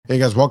Hey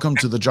guys, welcome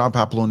to the Job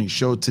Papaloni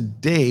Show.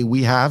 Today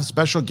we have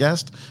special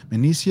guest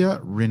Manicia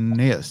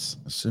Reneus.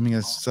 Assuming I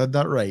said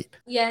that right.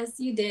 Yes,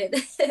 you did.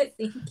 Thank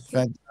you.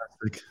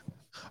 Fantastic.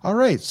 All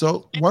right,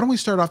 so why don't we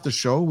start off the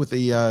show with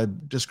a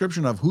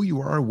description of who you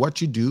are, what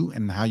you do,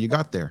 and how you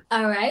got there?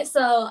 All right.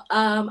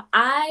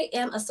 I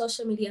am a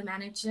social media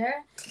manager,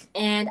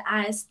 and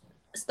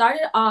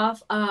started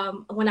off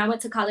when I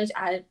went to college.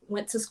 I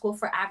went to school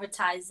for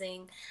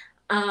advertising.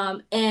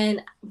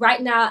 And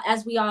right now,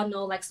 as we all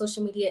know, like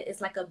social media is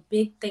like a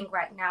big thing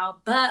right now.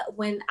 But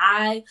when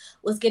I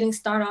was getting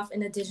started off in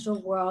the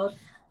digital world,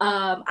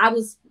 I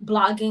was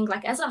blogging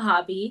like as a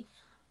hobby.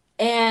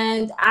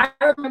 And I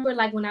remember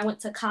like when I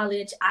went to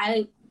college,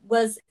 I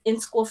was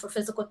in school for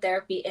physical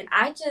therapy, and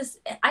I just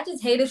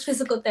hated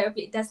physical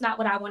therapy. That's not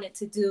what I wanted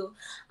to do.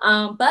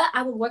 But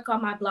I would work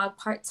on my blog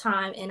part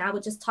time, and I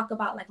would just talk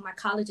about like my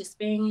college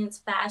experience,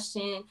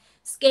 fashion,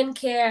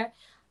 skincare,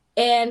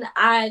 and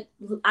I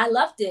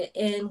loved it.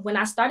 And when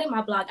I started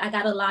my blog, I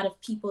got a lot of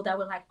people that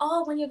were like,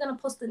 "Oh, when you're gonna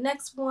post the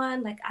next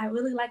one? Like, I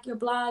really like your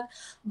blog."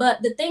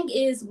 But the thing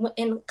is,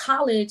 in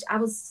college, I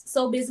was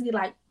so busy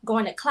like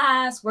going to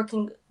class,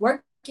 working,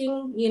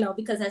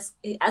 because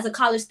as a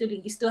college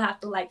student, you still have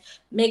to like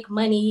make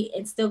money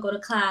and still go to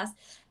class.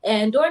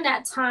 And during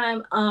that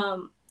time,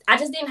 I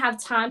just didn't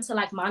have time to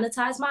like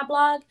monetize my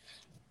blog,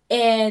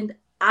 and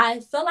I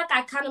feel like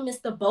I kind of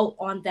missed the boat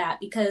on that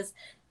because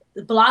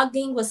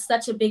blogging was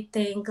such a big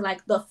thing.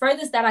 Like the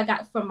furthest that I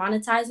got from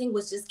monetizing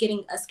was just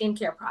getting a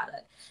skincare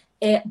product.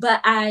 But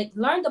I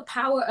learned the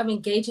power of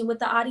engaging with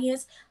the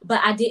audience,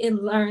 but I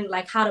didn't learn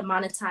like how to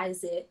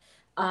monetize it.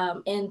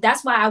 And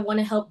that's why I want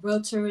to help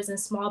realtors and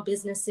small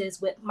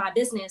businesses with my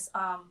business,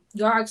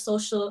 Your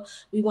Social.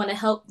 We want to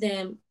help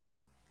them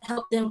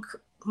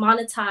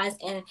monetize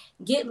and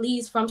get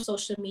leads from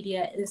social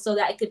media, and so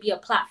that it could be a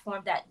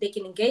platform that they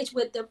can engage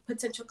with their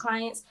potential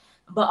clients,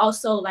 but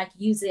also like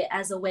use it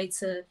as a way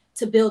to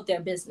build their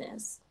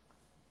business.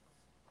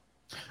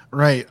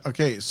 Right.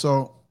 Okay.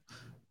 So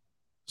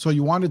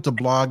you wanted to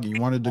blog, you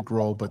wanted to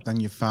grow, but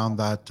then you found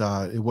that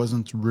it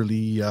wasn't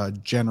really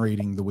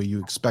generating the way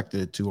you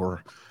expected it to,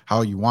 or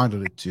how you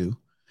wanted it to,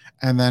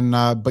 and then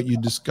but you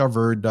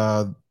discovered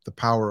the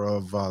power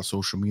of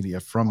social media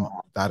from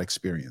that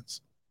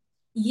experience.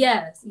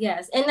 Yes,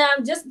 yes. And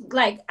just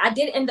like I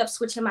did end up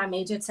switching my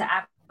major to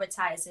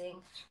advertising,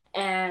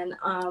 and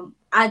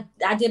I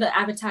did an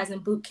advertising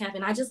boot camp,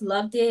 and I just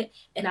loved it,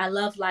 and I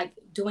love like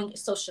doing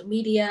social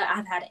media.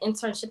 I've had an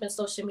internship in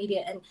social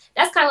media, and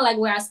that's kind of like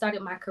where I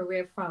started my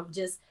career from,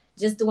 just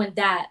doing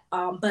that.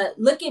 But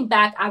looking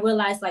back, I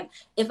realized like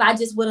if I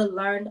just would have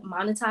learned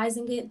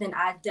monetizing it, then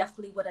I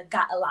definitely would have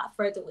got a lot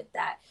further with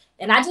that.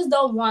 And I just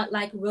don't want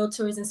like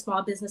realtors and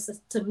small businesses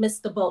to miss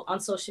the boat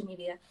on social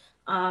media,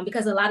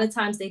 because a lot of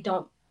times they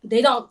don't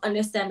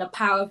understand the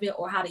power of it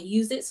or how to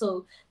use it,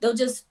 so they'll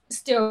just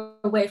steer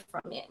away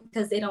from it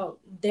because they don't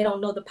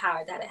know the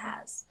power that it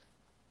has.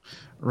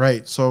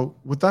 Right. So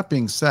with that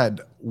being said,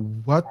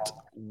 what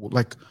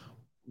like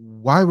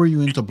why were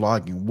you into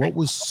blogging? What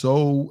was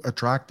so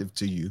attractive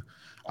to you?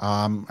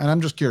 And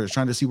I'm just curious,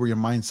 trying to see where your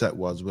mindset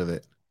was with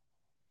it.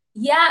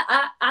 Yeah,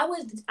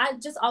 I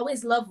just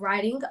always love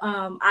writing.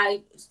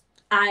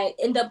 I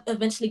end up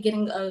eventually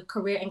getting a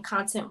career in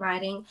content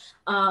writing,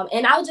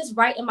 and I would just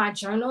write in my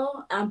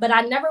journal, but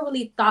I never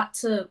really thought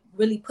to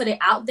really put it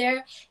out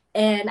there.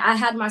 And I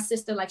had my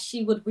sister, like,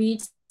 she would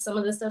read some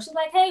of the stuff. She's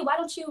like, "Hey, why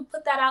don't you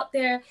put that out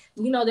there?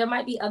 There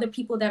might be other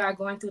people that are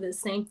going through the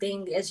same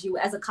thing as you,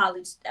 as a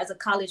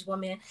college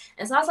woman."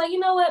 And so I was like, you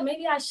know what,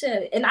 maybe I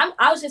should. And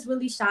I was just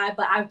really shy,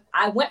 but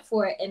I went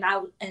for it,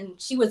 and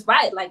she was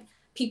right. Like,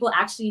 people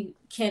actually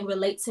can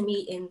relate to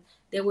me, and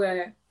they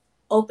were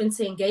open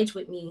to engage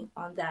with me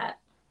on that.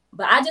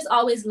 But I just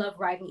always loved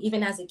writing,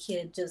 even as a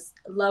kid. Just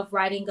love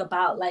writing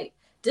about like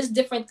just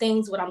different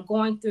things, what I'm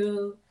going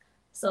through.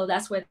 So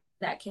that's where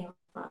that came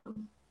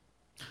from.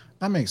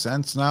 That makes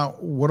sense. Now,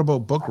 what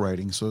about book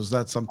writing? So is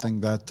that something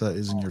that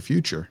is in your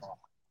future?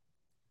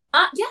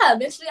 Yeah,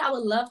 eventually I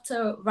would love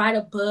to write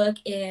a book,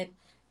 and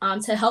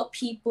to help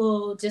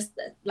people just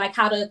like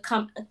how to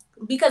come,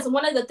 because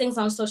one of the things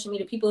on social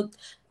media, people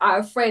are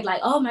afraid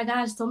like, oh my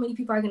gosh, so many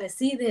people are gonna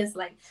see this.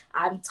 Like,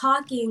 I'm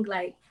talking,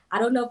 like, I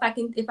don't know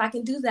if I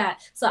can do that.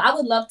 So I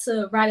would love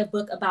to write a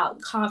book about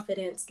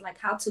confidence, like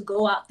how to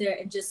go out there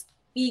and just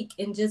speak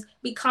and just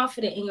be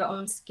confident in your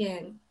own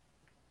skin.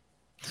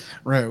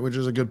 Right, which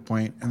is a good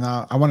point. And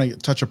I want to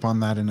touch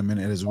upon that in a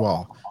minute as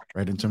well,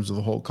 right, in terms of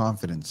the whole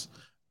confidence.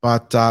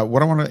 But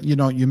what I want to,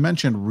 you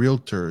mentioned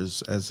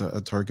realtors as a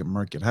target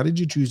market. How did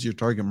you choose your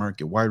target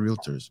market? Why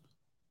realtors?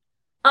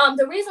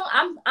 The reason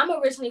I'm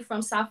originally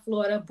from South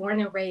Florida, born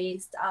and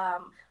raised.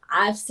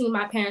 I've seen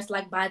my parents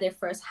like buy their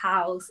first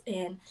house,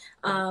 and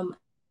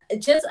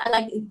just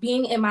like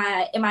being in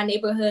my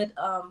neighborhood.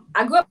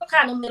 I grew up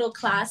kind of middle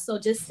class, so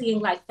just seeing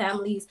like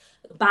families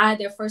buy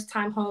their first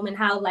time home and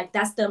how like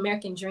that's the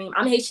American dream.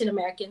 I'm Haitian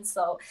American,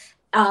 so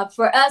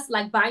for us,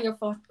 like buying your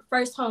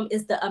first home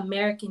is the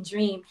American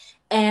dream.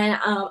 And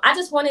I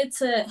just wanted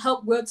to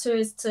help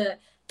realtors to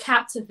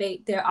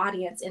captivate their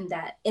audience in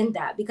that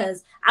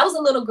because I was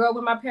a little girl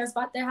when my parents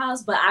bought their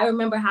house, but I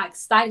remember how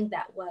exciting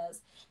that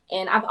was.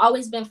 And I've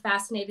always been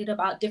fascinated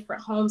about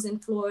different homes in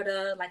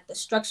Florida, like the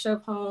structure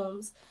of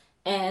homes.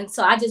 And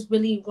so I just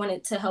really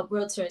wanted to help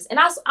realtors. And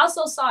I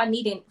also saw a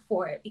need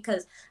for it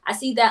because I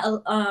see that,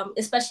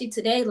 especially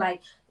today,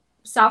 like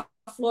South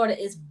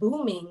Florida is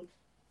booming,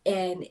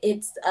 and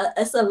it's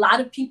a lot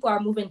of people are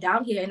moving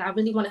down here, and I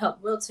really want to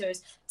help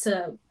realtors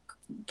to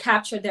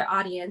capture their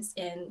audience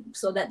and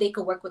so that they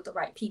could work with the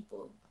right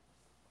people.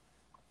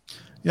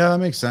 Yeah, that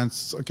makes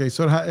sense. Okay,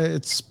 so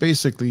it's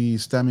basically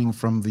stemming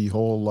from the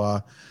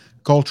whole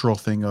cultural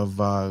thing of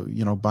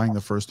buying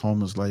the first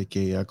home is like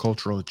a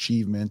cultural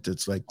achievement.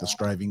 It's like the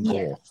striving Yeah.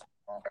 goal.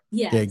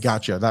 Okay, Yes.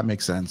 gotcha. That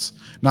makes sense.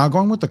 Now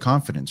going with the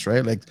confidence,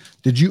 right? Like,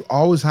 did you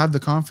always have the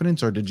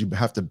confidence, or did you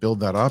have to build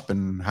that up?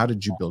 And how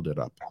did you build it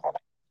up?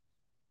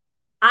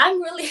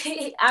 I'm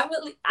really,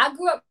 I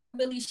grew up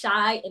really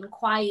shy and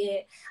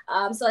quiet.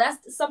 So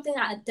that's something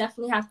I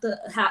definitely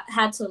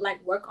had to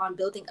like work on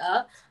building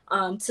up,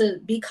 to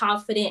be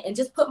confident and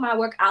just put my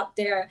work out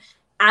there.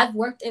 I've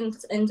worked in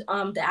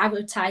the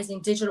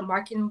advertising digital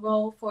marketing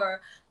role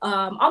for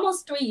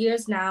almost 3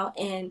 years now,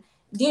 and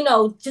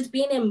just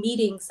being in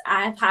meetings,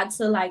 I've had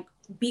to like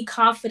be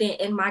confident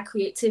in my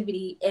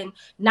creativity and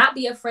not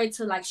be afraid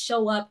to like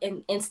show up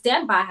and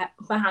stand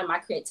behind my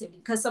creativity,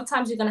 because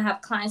sometimes you're going to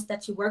have clients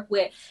that you work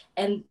with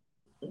and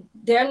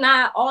they're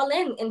not all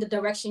in the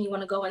direction you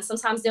want to go, and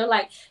sometimes they're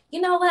like,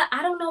 you know what,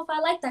 I don't know if I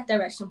like that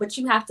direction, but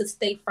you have to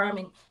stay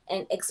firm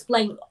and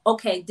explain,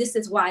 okay, this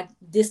is why,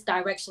 this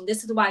direction,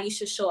 this is why you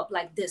should show up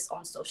like this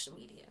on social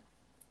media.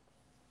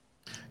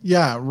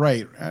 Yeah,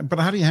 right. But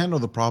how do you handle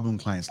the problem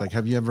clients? Like,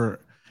 have you ever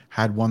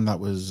had one that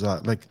was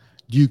like,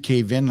 do you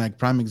cave in? Like,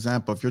 prime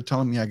example, if you're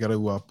telling me I got to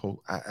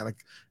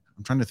like,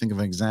 I'm trying to think of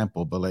an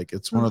example, but like,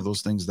 it's one of Mhm.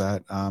 those things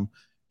that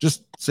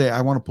just say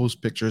I want to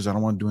post pictures, I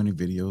don't want to do any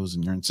videos,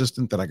 and you're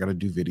insistent that I got to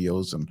do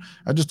videos, and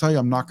I just tell you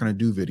I'm not going to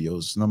do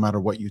videos, no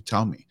matter what you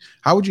tell me.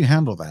 How would you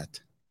handle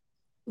that?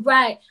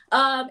 Right.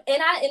 And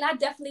I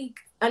definitely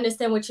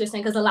understand what you're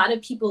saying, because a lot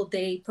of people,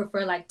 they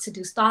prefer like to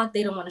do stock.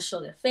 They don't want to show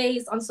their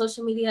face on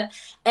social media.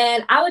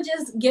 And I would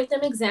just give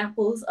them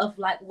examples of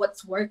like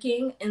what's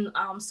working in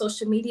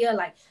social media.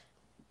 Like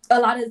a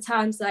lot of the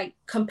times, like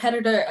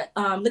competitor,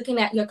 looking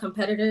at your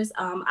competitors,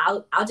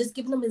 I'll just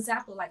give them an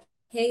example like,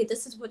 hey,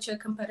 this is what your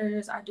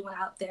competitors are doing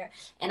out there,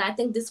 and I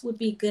think this would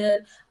be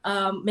good.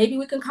 Maybe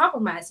we can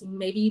compromise.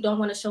 Maybe you don't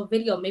want to show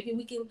video. Maybe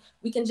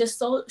we can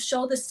just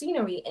show the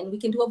scenery, and we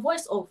can do a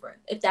voiceover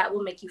if that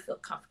will make you feel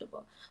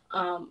comfortable.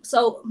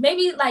 So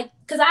maybe like,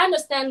 because I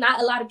understand not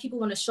a lot of people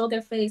want to show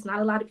their face, not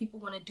a lot of people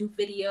want to do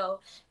video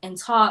and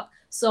talk.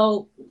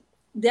 So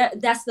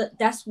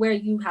that's where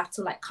you have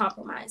to like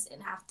compromise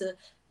and have to,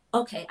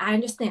 okay, I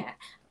understand.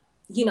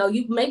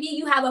 You maybe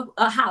you have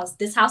a house.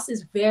 This house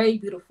is very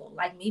beautiful.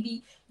 Like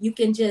maybe we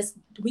can just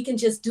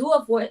do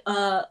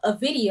a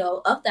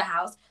video of the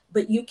house,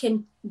 but you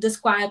can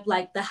describe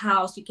like the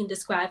house. You can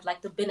describe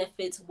like the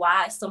benefits,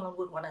 why someone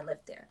would want to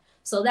live there.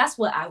 So that's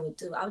what I would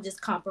do. I would just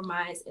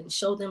compromise and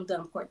show them the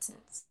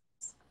importance.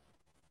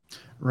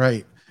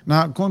 Right.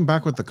 Now, going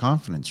back with the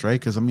confidence, right?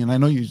 Because I mean, I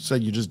know you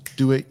said you just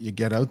do it, you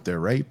get out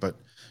there, right? But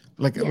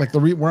Yeah,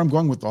 where I'm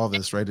going with all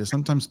this, right, is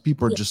sometimes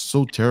people are yeah, just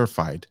so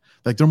terrified.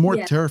 Like they're more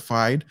yeah.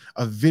 terrified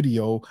of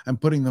video and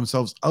putting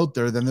themselves out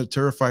there than they're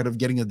terrified of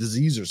getting a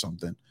disease or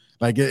something.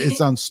 Like it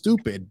sounds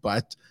stupid,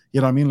 but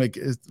you know what I mean? Like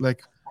it's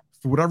like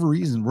for whatever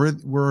reason,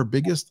 we're our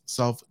biggest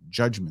self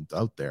judgment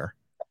out there,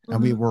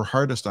 and Hmm. we're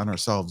hardest on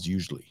ourselves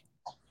usually,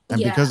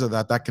 and because Yeah. of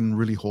that that can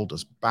really hold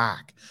us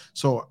back.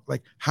 So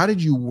like how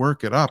did you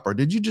work it up, or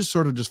did you just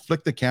sort of just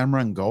flick the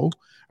camera and go,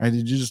 or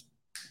did you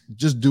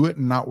just do it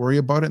and not worry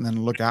about it and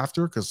then look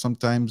after? Because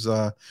sometimes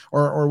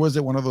or was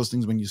it one of those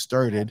things when you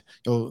started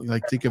you'll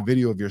like take a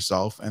video of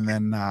yourself and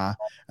then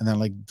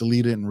like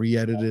delete it and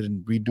re-edit it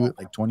and redo it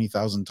like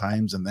 20,000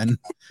 times, and then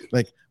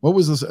like what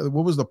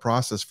was the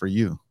process for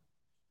you?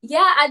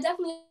 Yeah, I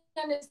definitely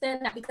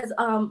understand that because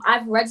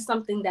I've read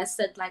something that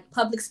said like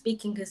public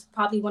speaking is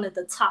probably one of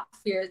the top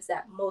fears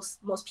that most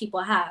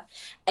people have.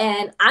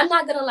 And I'm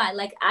not gonna lie,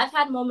 like I've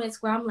had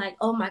moments where I'm like,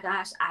 oh my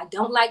gosh, I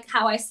don't like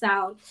how I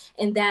sound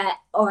in that,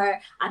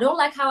 or I don't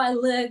like how I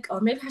look,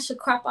 or maybe I should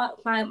crop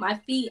out my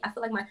feet. I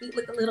feel like my feet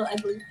look a little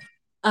ugly.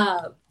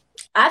 Uh,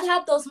 I've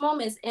had those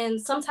moments, and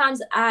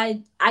sometimes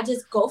I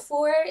just go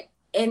for it,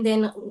 and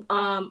then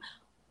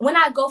when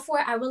I go for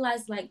it, I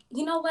realize like,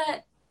 you know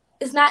what,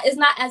 it's not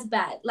as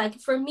bad. Like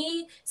for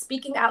me,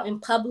 speaking out in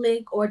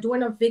public or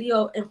doing a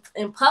video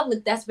in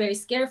public, that's very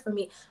scary for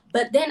me.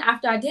 But then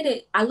after I did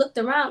it, I looked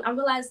around, I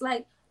realized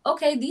like,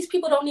 okay, these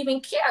people don't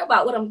even care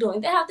about what I'm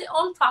doing. They have their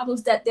own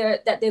problems that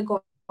they're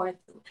going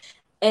through.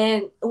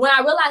 And when I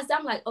realized that,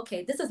 I'm like,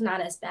 okay, this is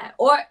not as bad.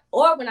 Or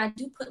when I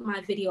do put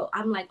my video,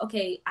 I'm like,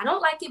 okay, I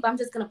don't like it, but I'm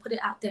just gonna put it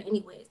out there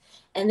anyways.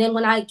 And then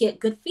when I get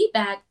good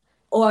feedback,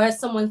 or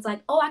someone's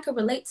like, oh, I could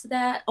relate to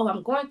that, oh,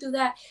 I'm going through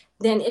that,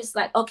 then it's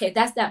like, okay,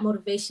 that's that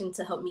motivation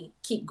to help me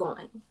keep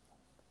going.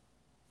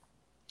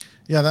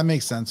 Yeah, that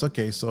makes sense.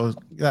 Okay, so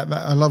yeah,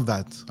 I love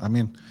that. I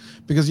mean,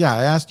 because yeah,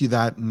 I asked you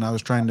that, and I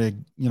was trying to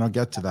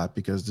get to that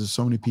because there's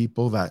so many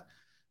people that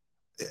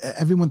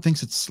everyone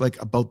thinks it's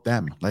like about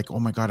them. Like, oh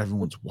my god,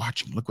 everyone's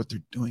watching. Look what they're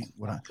doing.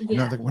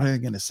 Yeah, Like, what are they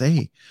going to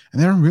say?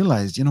 And they don't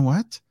realize, you know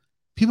what?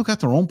 People got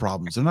their own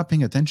problems. They're not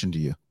paying attention to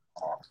you.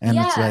 And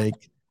it's yeah,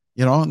 like,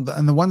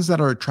 and the ones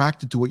that are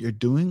attracted to what you're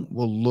doing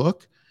will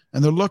look,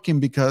 and they're looking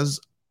because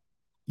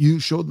you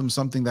showed them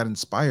something that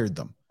inspired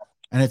them.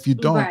 And if you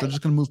don't, they're right.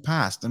 just going to move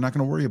past. They're not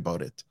going to worry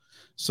about it.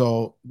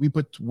 So we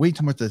put way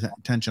too much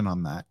attention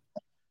on that.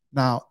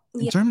 Now,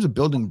 in Yeah. terms of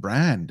building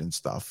brand and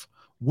stuff,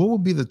 what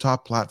would be the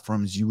top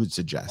platforms you would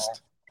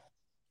suggest?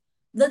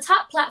 The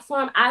top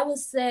platform I would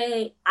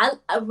say,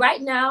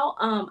 right now,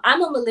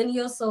 I'm a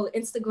millennial, so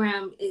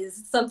Instagram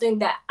is something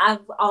that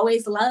I've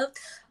always loved,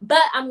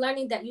 but I'm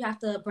learning that you have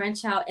to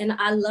branch out, and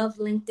I love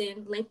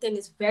LinkedIn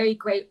is very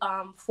great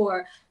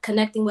for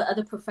connecting with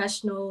other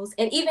professionals.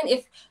 And even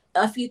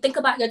if you think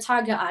about your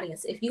target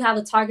audience, if you have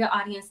a target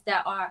audience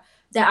that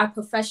are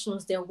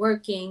professionals, they're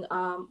working,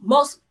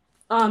 most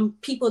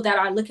people that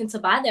are looking to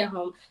buy their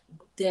home,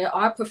 there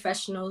are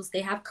professionals,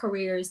 they have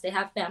careers, they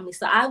have families.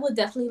 So I would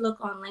definitely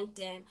look on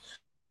LinkedIn.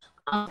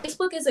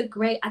 Facebook is a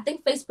great, I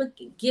think Facebook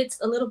gets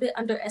a little bit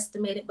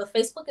underestimated, but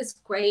Facebook is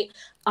great.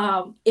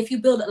 If you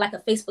build like a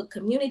Facebook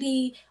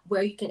community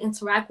where you can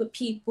interact with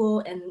people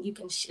and you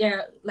can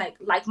share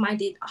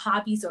like-minded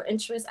hobbies or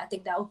interests, I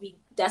think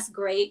that's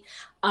great.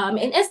 And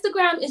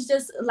Instagram is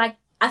just like,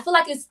 I feel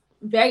like it's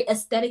very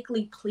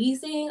aesthetically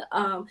pleasing.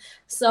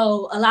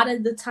 So a lot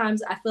of the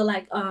times I feel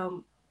like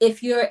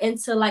if you're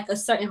into like a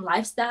certain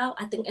lifestyle,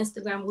 I think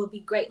Instagram will be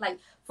great. Like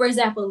for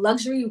example,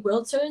 luxury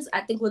realtors,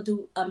 I think will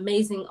do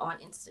amazing on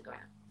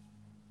Instagram.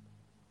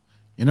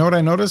 You know what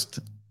I noticed?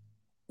 You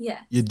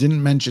Yes.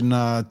 didn't mention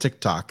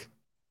TikTok.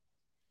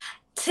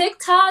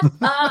 TikTok,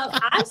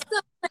 I'm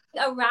still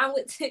playing around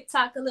with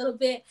TikTok a little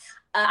bit.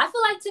 I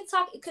feel like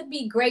TikTok it could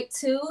be great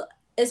too,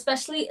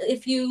 especially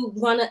if you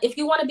wanna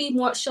be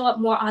more show up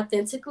more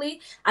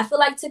authentically. I feel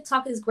like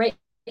TikTok is great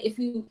if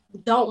you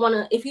don't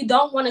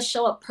wanna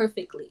show up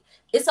perfectly.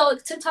 So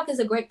TikTok is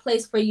a great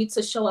place for you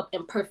to show up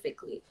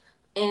imperfectly,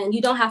 and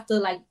you don't have to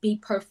like be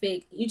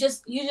perfect. You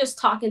just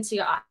talking to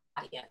your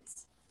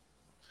audience.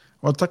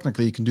 Well,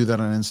 technically, you can do that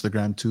on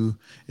Instagram too.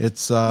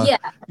 It's Yeah,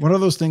 one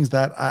of those things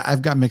that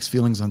I've got mixed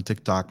feelings on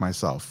TikTok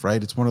myself,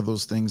 right? It's one of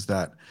those things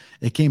that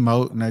it came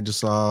out and I just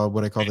saw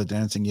what I call the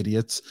dancing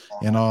idiots,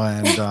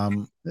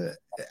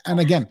 and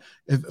again,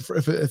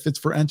 if it's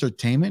for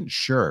entertainment,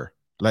 sure.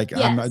 Like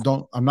yes,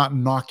 I'm not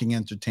knocking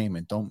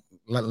entertainment. Don't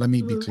let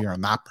me be mhm, clear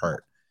on that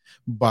part.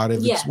 But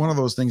if it's yeah, one of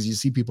those things, you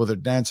see people they're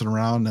dancing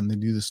around and they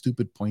do the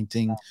stupid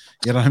pointing,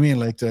 you know what I mean,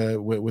 like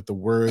with the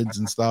words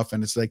and stuff,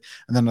 and it's like,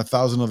 and then a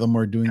thousand of them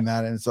are doing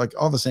that, and it's like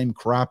all the same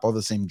crap, all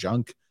the same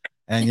junk,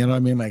 and you know what I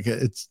mean, like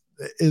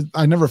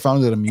I never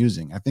found it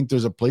amusing. I think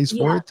there's a place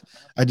for yeah. it.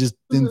 I just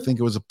didn't Mhm. think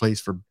it was a place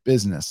for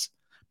business,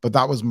 but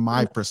that was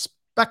my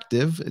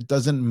perspective. It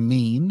doesn't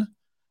mean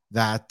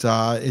that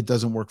it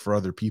doesn't work for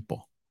other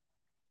people.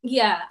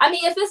 Yeah, I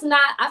mean, if it's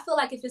not, I feel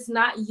like if it's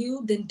not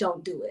you, then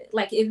don't do it.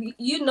 Like if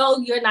you know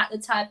you're not the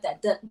type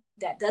that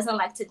doesn't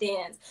like to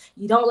dance,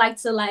 you don't like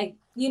to like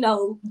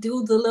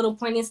do the little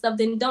pointing stuff,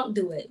 then don't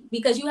do it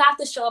because you have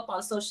to show up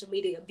on social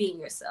media being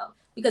yourself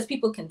because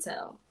people can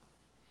tell.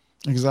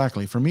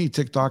 Exactly. For me,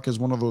 TikTok is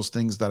one of those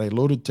things that I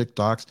loaded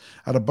TikToks.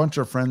 I had a bunch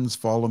of friends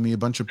follow me, a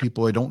bunch of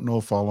people I don't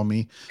know follow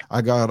me.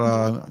 I got,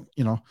 Mhm.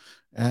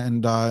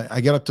 and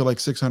I get up to like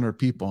 600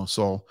 people.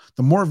 So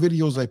the more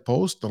videos I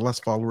post, the less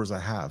followers I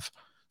have.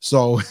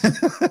 So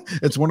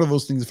it's one of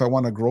those things. If I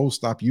want to grow,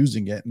 stop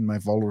using it, and my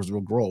followers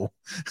will grow.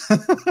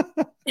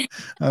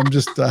 I'm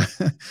just,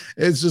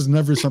 it's just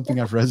never something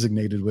I've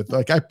resonated with.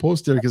 Like I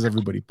post there because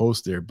everybody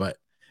posts there, but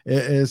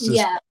it's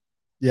just Yeah.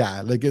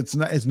 yeah, like it's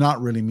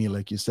not really me,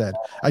 like you said.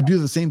 I do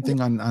the same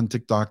thing on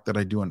TikTok that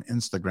I do on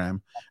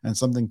Instagram, and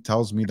something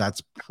tells me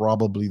that's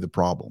probably the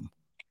problem.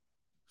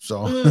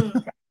 So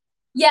Mm.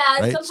 Yeah,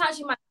 right. sometimes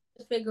you might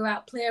have to figure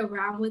out, play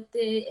around with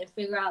it, and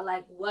figure out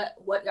like what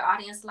your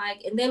audience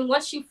like, and then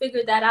once you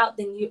figure that out,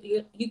 then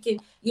you can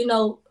you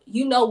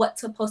know what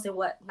to post and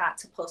what not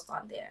to post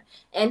on there,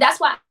 and that's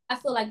why I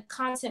feel like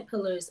content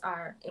pillars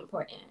are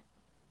important.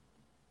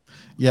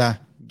 Yeah,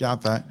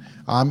 got that.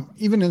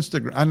 Even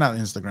Instagram, not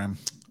Instagram,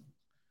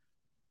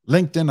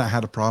 LinkedIn. I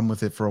had a problem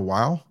with it for a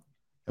while.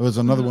 It was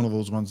another one Mm-hmm. of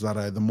those ones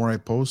that the more I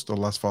post, the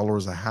less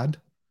followers I had.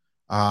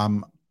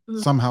 Um,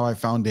 Mm-hmm. Somehow I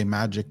found a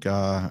magic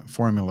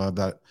formula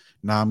that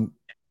now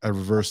I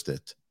reversed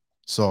it,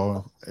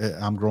 so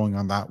I'm growing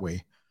on that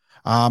way.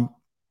 Um,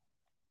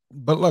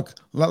 But look,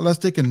 let's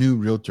take a new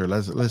realtor.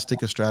 Let's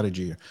take a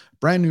strategy.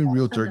 Brand new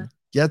Okay. realtor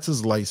gets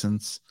his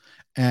license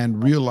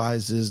and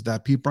realizes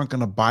that people aren't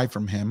going to buy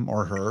from him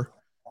or her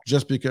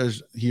just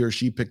because he or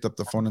she picked up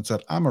the phone and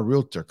said, "I'm a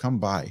realtor, come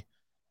buy,"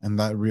 and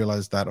that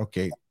realized that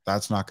okay,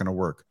 that's not going to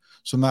work.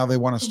 So now they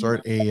want to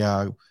start Mhm.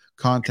 a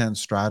content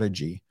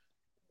strategy.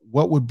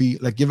 What would be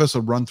like? Give us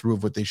a run through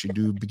of what they should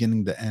do,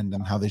 beginning to end,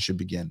 and how they should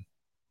begin.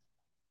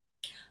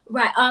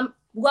 Right.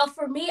 Well,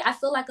 for me, I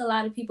feel like a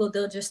lot of people,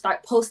 they'll just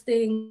start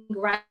posting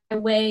right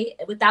away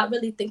without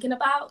really thinking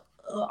about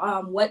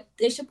what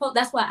they should post.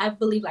 That's why I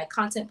believe like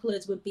content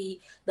pillars would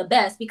be the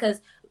best,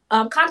 because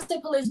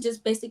content pillars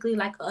just basically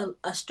like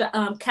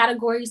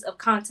categories of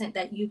content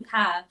that you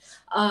have.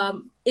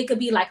 It could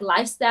be like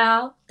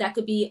lifestyle, that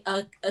could be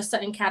a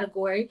certain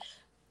category.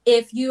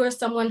 If you are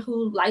someone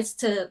who likes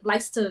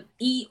to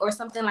eat or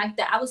something like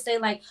that, I would say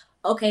like,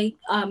 okay,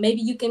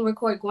 maybe you can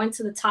record going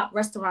to the top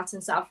restaurants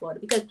in South Florida,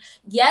 because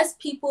yes,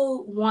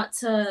 people want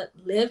to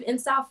live in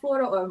South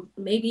Florida, or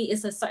maybe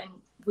it's a certain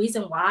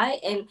reason why,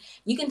 and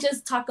you can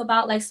just talk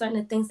about like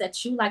certain things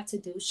that you like to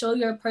do, show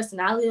your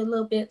personality a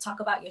little bit, talk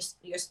about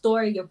your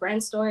story, your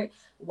brand story.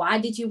 Why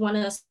did you want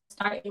to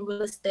start in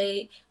real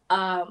estate?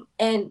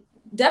 And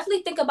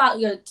definitely think about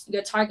your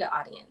target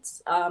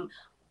audience.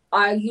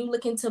 Are you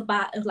looking to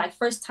buy like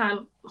first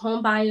time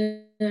home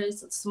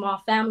buyers,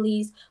 small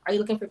families? Are you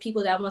looking for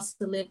people that wants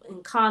to live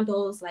in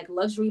condos, like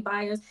luxury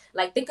buyers?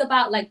 Like think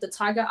about like the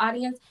target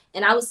audience,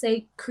 and I would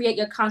say create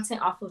your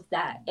content off of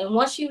that. And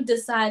once you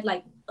decide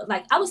like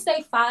I would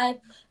say five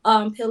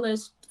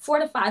pillars, 4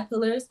 to 5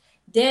 pillars,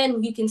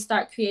 then you can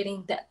start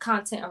creating that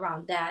content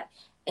around that.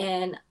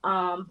 And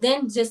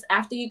then just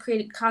after you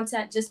created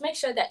content, just make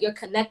sure that you're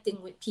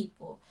connecting with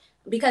people,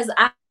 because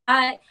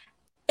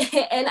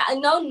and I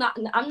know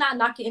I'm not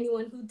knocking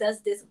anyone who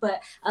does this,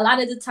 but a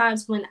lot of the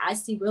times when I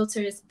see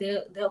realtors,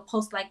 they'll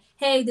post like,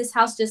 "Hey, this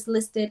house just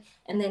listed,"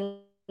 and then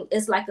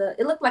it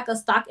looked like a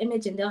stock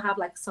image, and they'll have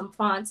like some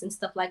fonts and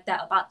stuff like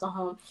that about the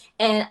home.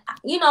 And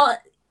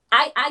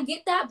I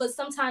get that, but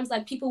sometimes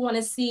like people want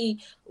to see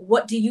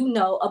what do you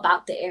know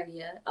about the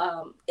area.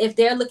 If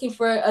they're looking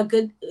for a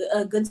good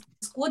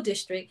school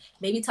district,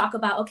 maybe talk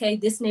about, okay,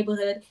 this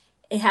neighborhood,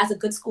 it has a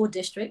good school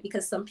district,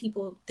 because some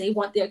people, they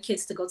want their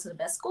kids to go to the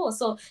best school.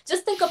 So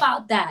just think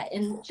about that,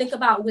 and think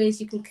about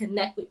ways you can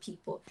connect with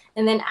people.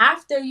 And then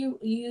after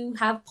you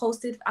have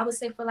posted, I would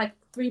say for like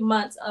 3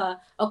 months,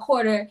 a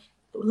quarter,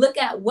 look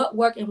at what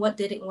worked and what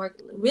didn't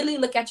work. Really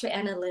look at your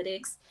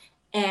analytics,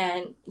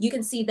 and you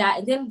can see that,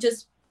 and then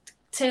just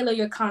tailor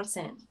your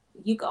content.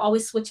 You can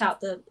always switch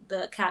out the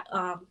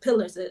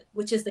pillars,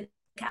 which is the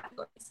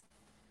categories.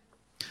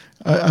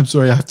 I'm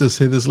sorry, I have to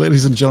say this,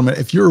 ladies and gentlemen.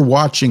 If you're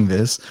watching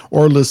this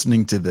or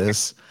listening to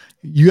this,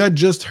 you had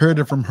just heard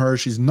it from her.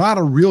 She's not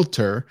a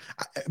realtor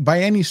by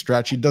any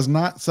stretch. She does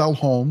not sell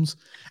homes.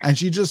 And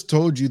she just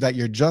told you that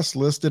you're just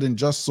listed and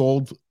just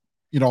sold,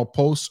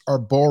 posts are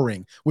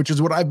boring, which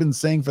is what I've been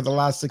saying for the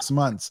last 6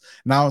 months.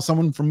 Now,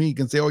 someone from me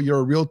can say, oh, you're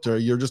a realtor,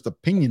 you're just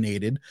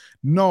opinionated.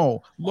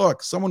 No,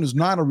 look, someone who's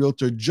not a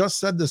realtor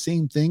just said the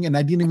same thing. And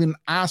I didn't even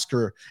ask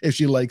her if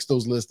she likes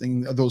those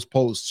those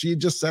posts. She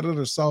just said it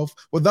herself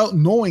without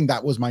knowing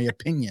that was my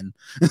opinion.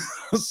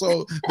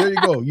 So there you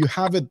go. You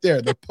have it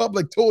there. The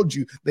public told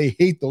you they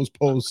hate those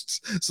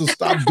posts. So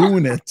stop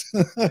doing it.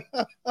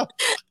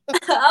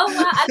 Oh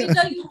wow, I didn't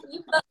know you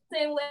felt the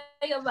same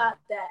way about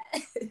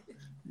that.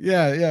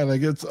 Yeah,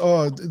 like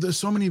there's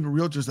so many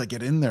realtors that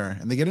get in there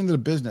and they get into the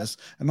business,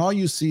 and all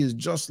you see is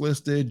just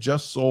listed,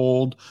 just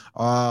sold,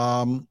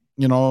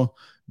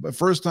 but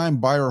first time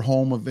buyer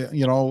home of it,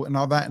 and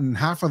all that. And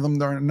half of them,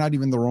 they're not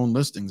even their own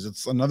listings.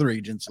 It's another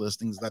agent's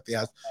listings that they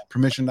ask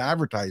permission to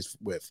advertise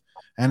with.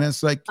 And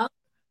it's like, Oh,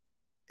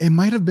 it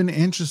might have been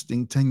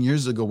interesting 10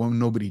 years ago when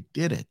nobody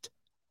did it,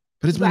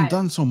 but it's been right.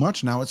 done so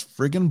much now, it's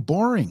friggin'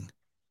 boring.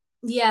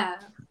 Yeah.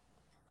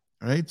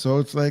 Right, so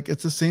it's like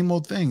it's the same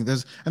old thing.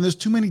 There's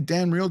too many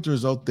damn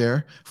realtors out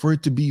there for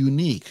it to be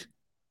unique.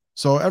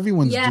 So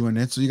everyone's Yeah. doing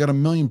it, so you got a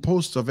million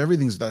posts of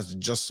everything's that's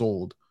just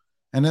sold.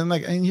 And then,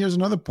 like, and here's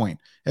another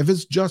point: if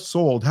it's just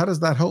sold, how does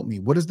that help me?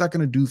 What is that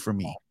going to do for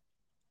me?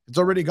 It's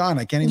already gone.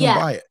 I can't even Yeah.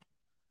 buy it.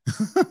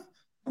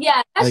 Yeah.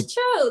 Like, That's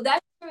true.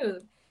 That's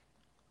true.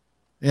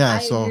 yeah, I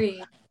so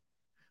agree.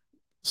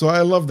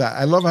 I love that.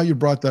 I love how you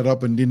brought that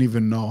up and didn't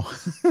even know.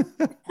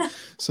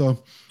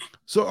 so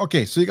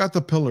okay, so you got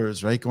the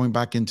pillars, right? Going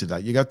back into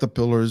that, you got the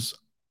pillars,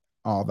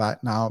 all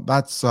that. Now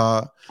that's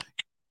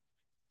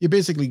you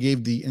basically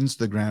gave the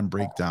Instagram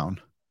breakdown.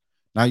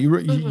 Now you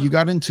Hmm.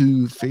 got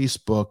into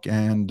Facebook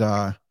and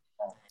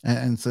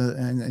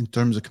in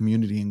terms of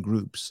community and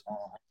groups.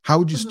 How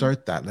would you Hmm.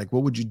 start that? Like,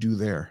 what would you do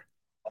there?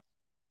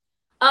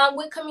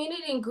 With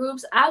community and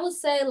groups, I would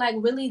say like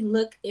really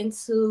look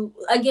into,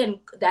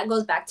 again, that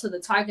goes back to the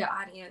target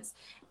audience,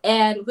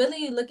 and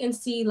really look and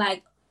see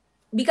like,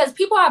 because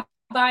people are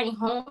buying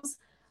homes,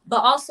 but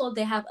also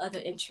they have other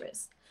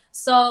interests.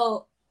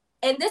 So,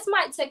 and this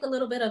might take a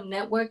little bit of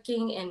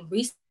networking and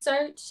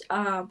research.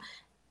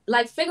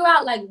 Like figure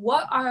out like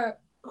what are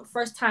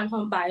first time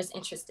home buyers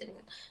interested in.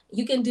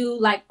 You can do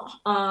like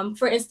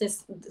for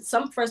instance,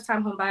 some first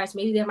time home buyers,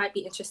 maybe they might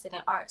be interested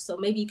in art, so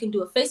maybe you can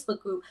do a Facebook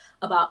group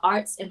about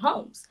arts and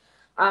homes.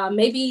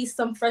 Maybe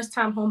some first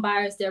time home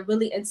buyers, they're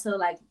really into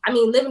like, I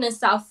mean, living in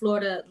South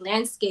Florida,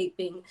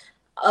 landscaping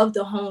of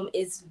the home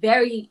is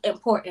very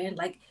important.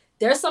 Like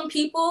there's some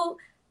people,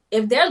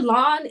 if their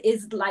lawn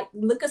is like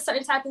look a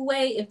certain type of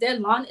way, if their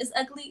lawn is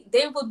ugly,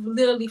 they would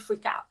literally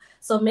freak out.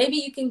 So maybe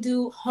you can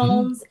do Mhm.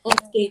 homes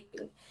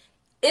landscaping.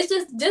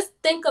 it's just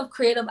think of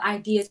creative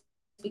ideas,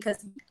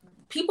 because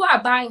people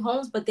are buying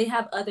homes, but they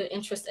have other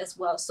interests as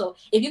well. So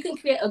if you can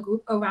create a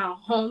group around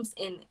homes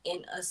in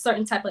a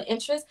certain type of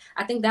interest,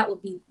 I think that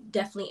would be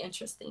definitely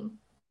interesting.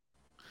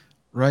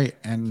 Right.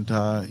 And,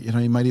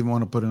 you might even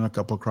want to put in a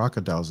couple of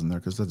crocodiles in there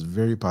because that's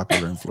very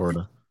popular in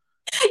Florida.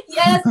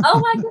 Yes. Oh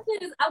my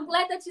goodness. I'm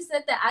glad that you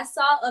said that. I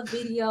saw a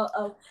video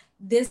of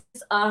this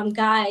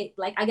guy,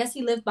 like I guess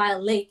he lived by a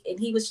lake, and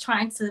he was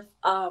trying to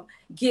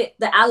get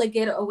the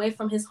alligator away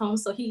from his home.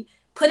 So he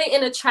put it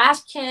in a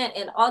trash can,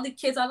 and all the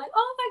kids are like,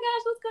 "Oh my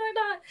gosh, what's going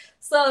on?"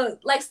 So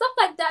like stuff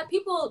like that,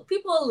 people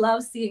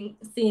love seeing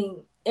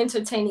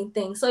entertaining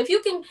things. So if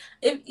you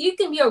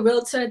can be a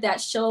realtor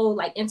that show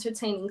like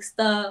entertaining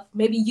stuff,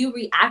 maybe you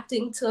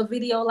reacting to a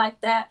video like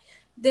that,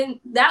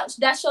 then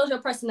that shows your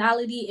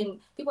personality, and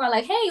people are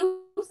like, "Hey,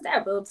 who's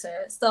that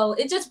realtor?" So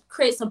it just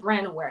creates a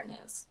brand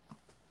awareness.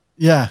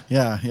 Yeah,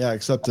 yeah, yeah.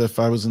 Except if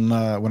I was in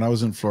when I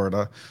was in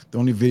Florida, the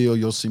only video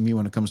you'll see me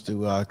when it comes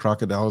to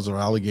crocodiles or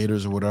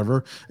alligators or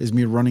whatever is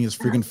me running as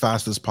freaking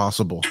fast as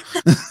possible.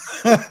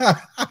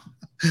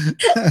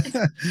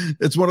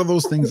 It's one of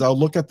those things. I'll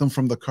look at them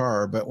from the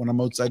car, but when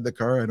I'm outside the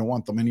car, I don't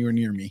want them anywhere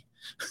near me.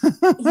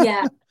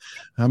 Yeah.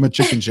 I'm a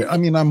chicken shit. I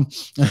mean, I'm.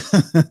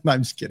 No,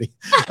 I'm just kidding.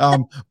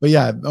 But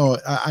yeah, no,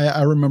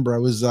 I remember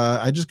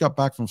I just got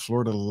back from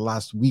Florida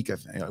last week. I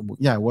think.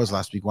 Yeah, it was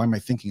last week. Why am I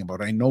thinking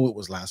about it? I know it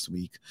was last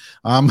week.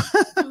 Um,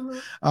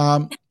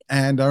 Mhm.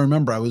 and I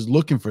remember I was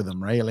looking for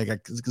them, right? Like,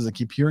 because I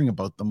keep hearing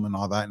about them and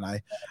all that, and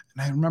I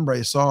remember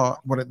I saw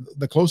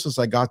the closest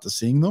I got to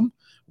seeing them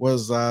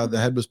was the Mhm.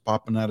 head was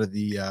popping out of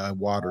the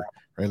water,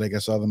 right? Like I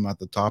saw them at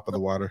the top of the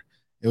water.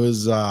 It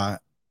was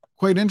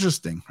quite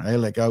interesting, right?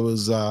 Like I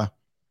was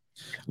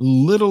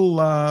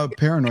little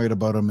paranoid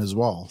about him as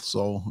well.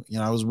 So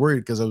I was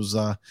worried because I was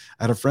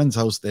at a friend's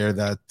house there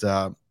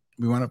that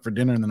we went up for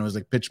dinner, and then it was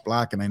like pitch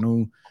black, and I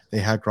knew they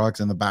had crocs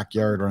in the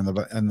backyard or in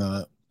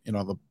the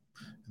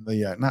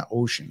the not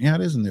ocean. Yeah,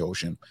 it is in the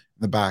ocean,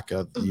 in the back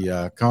of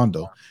the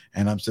condo.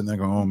 And I'm sitting there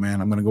going, "Oh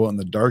man, I'm gonna go out in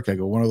the dark." I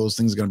go, "One of those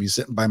things is gonna be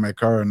sitting by my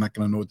car. I'm not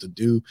gonna know what to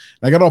do." And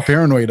I got all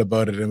paranoid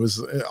about it. It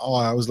was oh,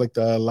 I was like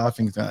the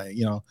laughing,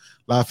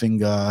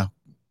 laughing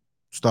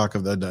stock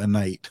of the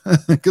night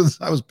because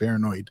I was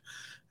paranoid.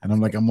 And I'm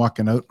like, I'm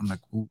walking out. I'm like,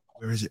 "Ooh,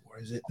 where is it? Where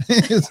is it?"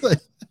 It's like,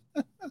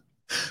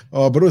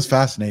 oh, but it was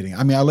fascinating.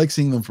 I mean, I like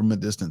seeing them from a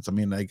distance. I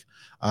mean, like,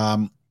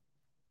 um,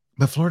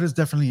 but Florida's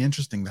definitely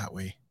interesting that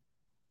way.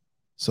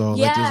 So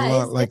like there's a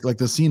Yeah, lot like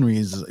the scenery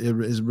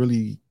is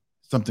really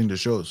something to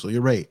show. So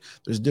you're right.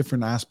 There's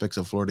different aspects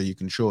of Florida you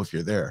can show if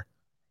you're there.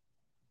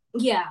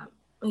 yeah,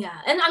 yeah.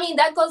 And I mean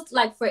that goes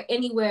like for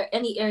anywhere,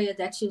 any area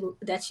that you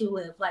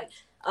live. Like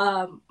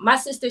my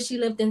sister, she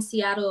lived in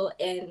Seattle,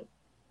 and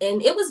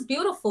it was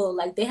beautiful.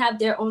 Like they have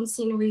their own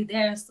scenery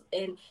there,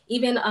 and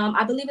even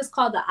I believe it's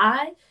called the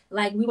Eye.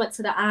 Like we went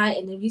to the Eye,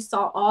 and then we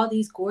saw all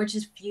these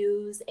gorgeous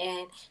views,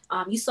 and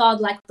you saw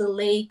like the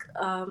lake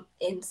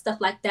and stuff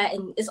like that.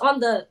 And it's on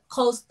the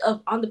coast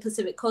of on the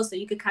Pacific coast, so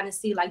you could kind of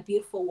see like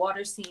beautiful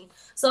water scene.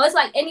 So it's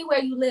like anywhere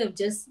you live,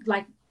 just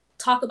like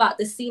talk about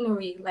the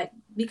scenery, like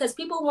because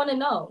people want to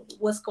know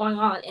what's going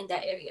on in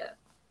that area.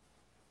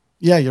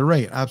 Yeah, you're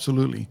right.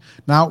 Absolutely.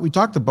 Now we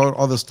talked about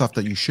all the stuff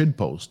that you should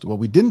post. What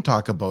we didn't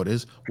talk about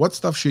is what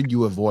stuff should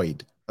you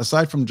avoid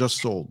aside from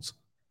just solds.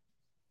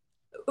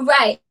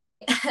 Right.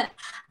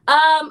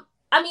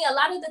 I mean, a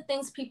lot of the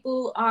things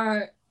people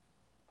are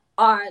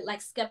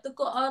like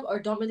skeptical of or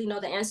don't really know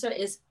the answer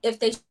is if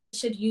they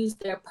should use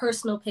their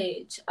personal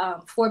page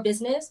for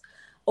business,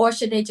 or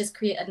should they just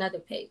create another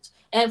page.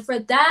 And for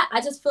that,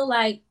 I just feel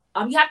like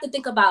you have to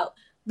think about,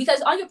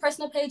 because on your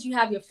personal page you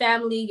have your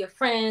family, your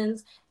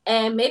friends,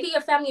 and maybe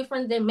your family and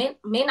friends, they may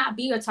not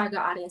be your target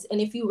audience. And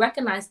if you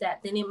recognize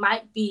that, then it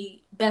might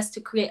be best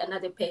to create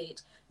another page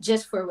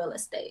just for real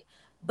estate.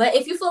 But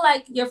if you feel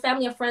like your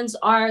family and friends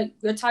are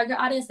your target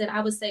audience, then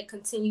I would say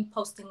continue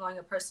posting on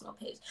your personal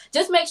page.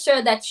 Just make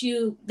sure that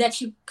you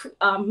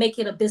make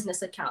it a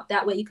business account.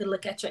 That way you can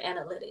look at your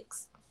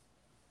analytics.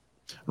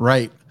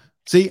 Right.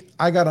 See,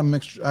 I got a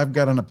mixture. I've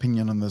got an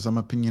opinion on this. I'm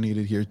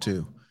opinionated here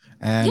too.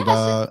 And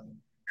Yeah, sure.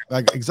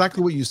 like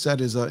exactly what you said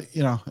is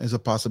a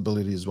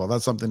possibility as well.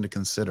 That's something to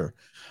consider.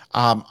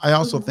 I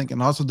also Mhm. think,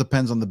 and also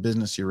depends on the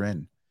business you're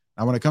in.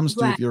 Now, when it comes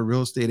to Right. if you're a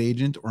real estate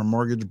agent or a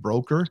mortgage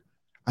broker,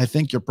 I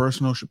think your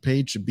personal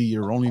page should be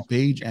your only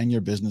page and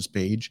your business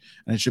page,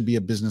 and it should be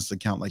a business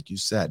account, like you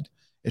said.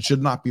 It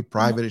should not be Mhm.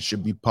 private. It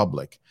should be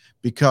public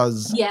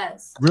because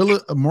Yes. real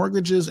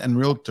mortgages and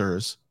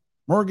realtors,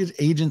 mortgage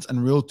agents and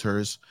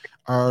realtors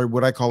are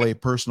what I call a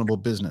personable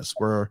business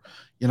where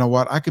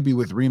I could be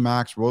with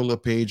Remax, Royal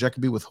LePage, I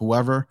could be with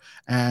whoever,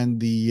 and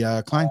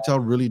the clientele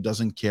really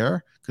doesn't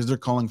care because they're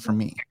calling for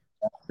me,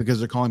 because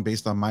they're calling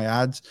based on my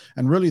ads.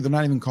 And really, they're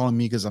not even calling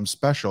me because I'm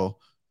special.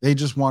 They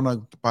just want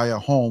to buy a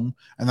home,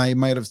 and I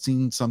might have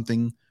seen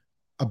something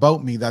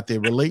about me that they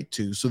relate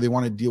to. So they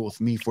want to deal with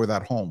me for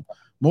that home.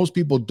 Most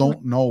people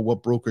don't know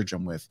what brokerage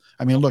I'm with.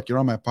 I mean, look, you're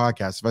on my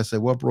podcast. If I say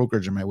what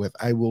brokerage am I with,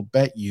 I will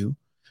bet you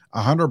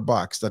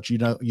 $100 that you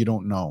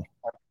don't know.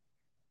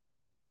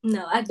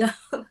 No, I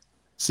don't.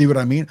 See what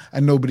I mean?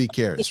 And nobody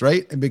cares,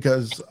 right? And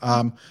because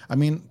I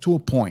mean, to a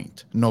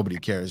point, nobody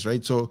cares,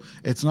 right? So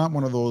it's not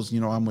one of those,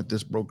 I'm with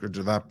this brokerage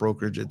or that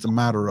brokerage. It's a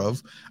matter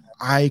of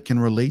I can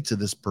relate to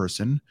this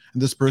person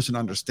and this person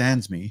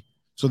understands me.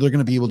 So they're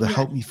going to be able to Right.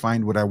 help me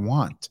find what I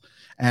want.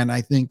 And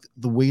I think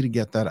the way to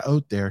get that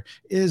out there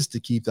is to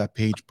keep that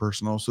page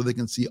personal so they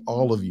can see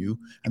all of you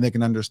and they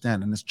can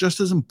understand. And it's just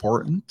as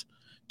important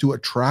to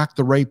attract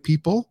the right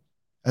people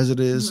as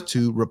it is Mhm.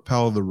 to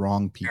repel the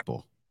wrong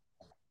people.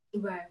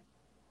 Right.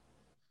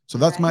 So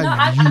that's Right. my No,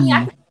 I mean,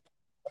 view.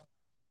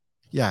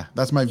 Yeah,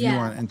 that's my view yeah.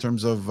 on in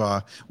terms of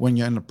when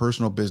you're in a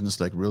personal business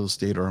like real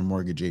estate or a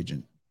mortgage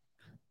agent.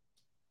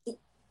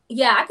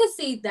 Yeah, I could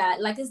see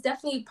that. Like, it's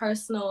definitely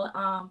personal.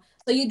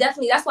 So you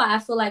definitely, that's why I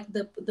feel like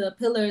the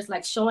pillars,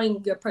 like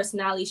showing your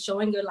personality,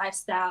 showing your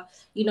lifestyle,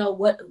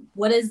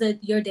 what is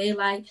your day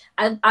like.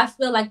 I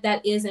feel like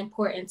that is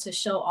important to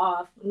show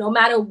off, no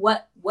matter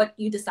what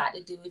you decide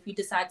to do. If you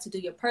decide to do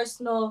your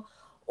personal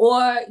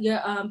or your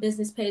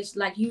business page,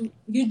 like you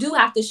do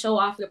have to show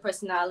off your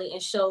personality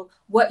and show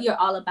what you're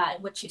all about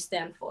and what you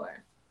stand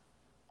for.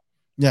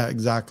 Yeah,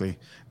 exactly.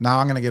 Now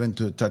I'm going to get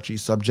into a touchy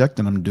subject,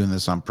 and I'm doing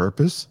this on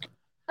purpose.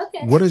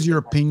 Okay. What is your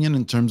opinion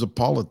in terms of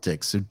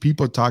politics? Should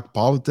people talk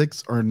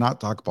politics or not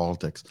talk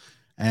politics?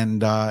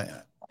 And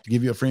to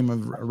give you a frame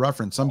of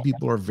reference, some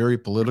people are very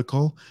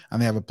political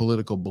and they have a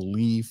political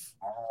belief.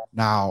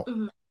 Now,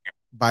 Mhm.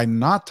 by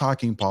not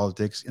talking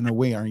politics, in a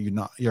way, are you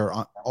not you're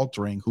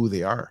altering who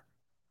they are?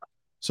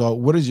 So,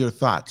 what is your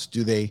thoughts?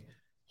 Do they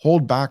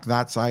hold back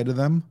that side of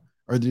them,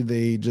 or do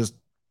they just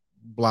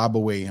blab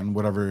away and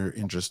whatever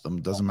interests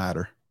them? Doesn't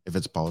matter if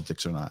it's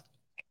politics or not.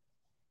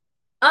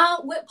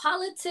 With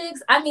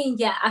politics, I mean,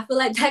 yeah, I feel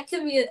like that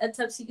could be a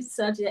touchy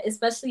subject,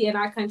 especially in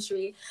our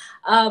country.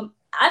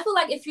 I feel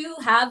like if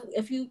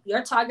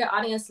your target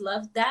audience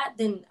loves that,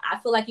 then I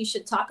feel like you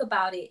should talk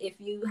about it if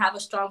you have a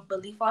strong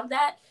belief on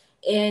that,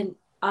 and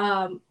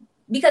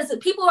because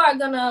people are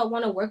gonna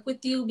want to work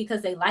with you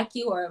because they like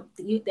you or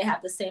they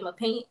have the same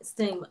opinion,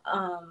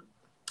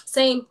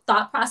 same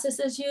thought process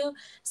as you.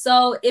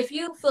 So if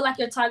you feel like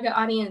your target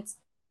audience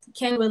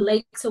can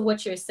relate to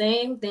what you're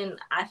saying, then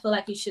I feel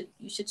like you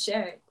should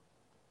share it.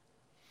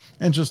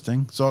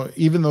 Interesting. So,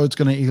 even though it's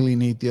going to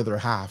alienate the other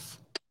half,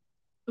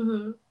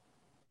 Mm-hmm.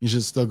 you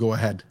should still go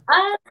ahead.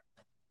 Uh,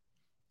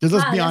 Because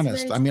let's wow, be that's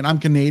honest. very I true. mean, I'm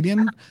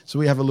Canadian, so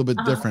we have a little bit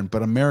Uh-huh. different,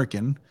 but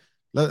American,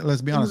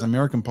 let's be honest, Mm-hmm.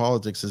 American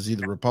politics is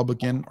either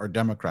Republican or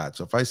Democrat.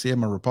 So, if I say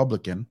I'm a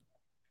Republican,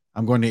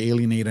 I'm going to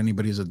alienate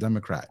anybody who's a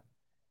Democrat.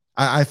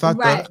 I thought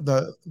Right.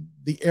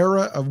 the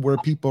era of where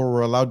people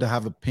were allowed to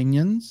have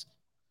opinions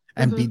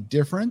and be Mm-hmm.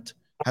 different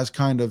has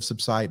kind of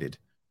subsided.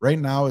 Right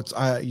now, it's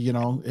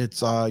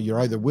you're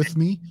either with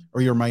me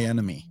or you're my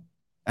enemy,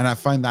 and I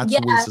find that's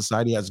the way Yeah.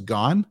 society has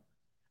gone,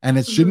 and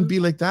it shouldn't Mm-hmm. be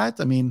like that.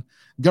 I mean,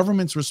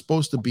 governments were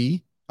supposed to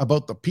be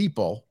about the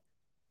people,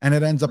 and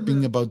it ends up being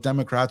Mm-hmm. about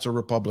Democrats or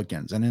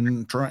Republicans. And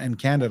in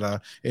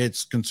Canada,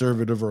 it's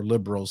conservative or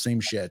liberal,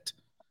 same shit.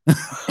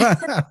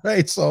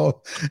 Right,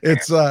 so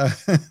it's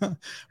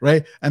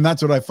right, and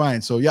that's what I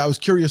find. So yeah, I was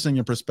curious in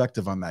your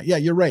perspective on that. Yeah,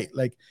 you're right.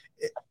 Like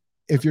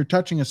if you're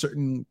touching a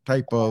certain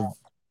type of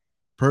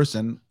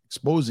person,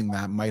 exposing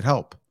that might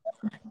help,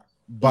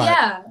 but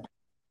Yeah.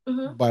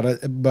 Mm-hmm.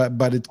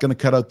 but it's going to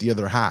cut out the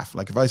other half.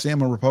 Like if I say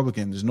I'm a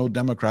Republican, there's no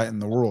Democrat in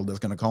the world that's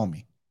going to call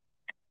me.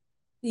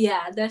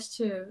 Yeah, that's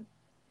true.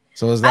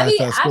 So is I that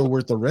mean, still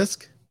worth the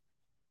risk?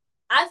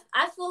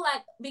 I feel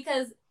like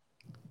because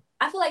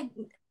I feel like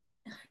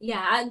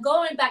yeah,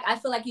 going back, I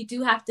feel like you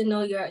do have to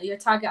know your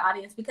target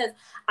audience because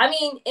I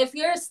mean, if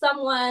you're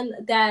someone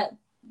that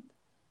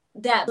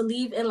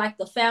believe in like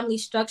the family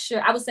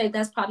structure, I would say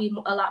that's probably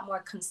a lot more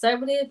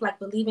conservative, like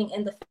believing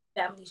in the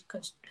family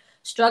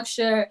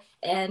structure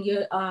and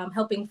you're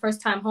helping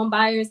first time home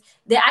buyers,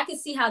 then I can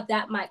see how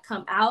that might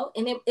come out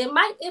and it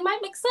might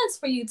make sense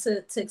for you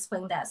to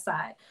explain that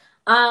side.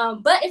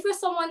 But if you're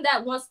someone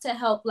that wants to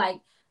help like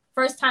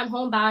first time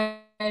home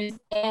buyers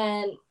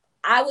and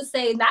I would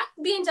say not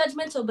being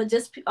judgmental, but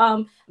just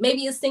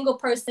maybe a single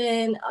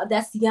person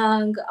that's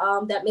young,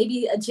 that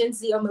maybe a Gen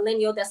Z or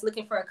millennial that's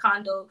looking for a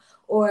condo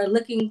or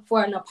looking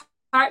for an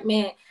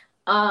apartment,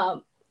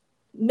 um,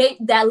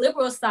 that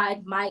liberal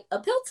side might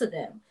appeal to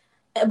them.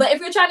 But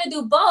if you're trying to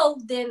do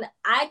both, then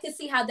I could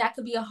see how that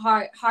could be a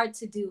hard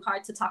to do,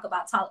 hard to talk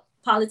about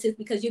politics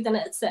because you're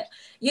gonna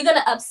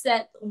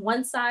upset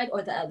one side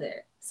or the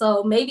other.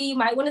 So maybe you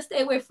might want to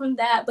stay away from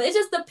that. But it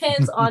just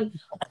depends on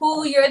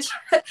who your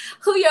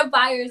who your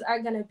buyers are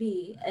gonna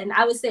be. And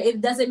I would say it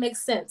doesn't make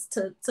sense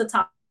to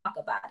talk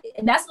about it.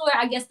 And that's where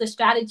I guess the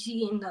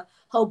strategy and the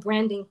whole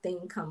branding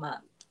thing come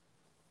up.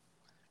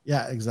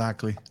 Yeah,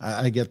 exactly.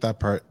 I get that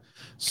part.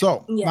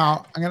 So Yeah.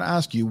 now I'm going to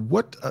ask you,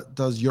 what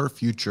does your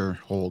future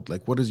hold?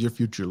 Like, what does your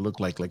future look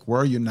like? Like, where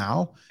are you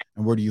now,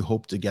 and where do you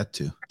hope to get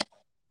to?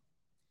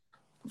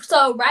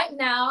 So right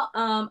now,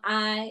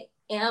 I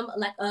am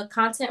like a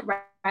content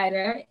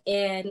writer,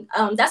 and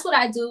that's what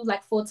I do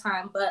like full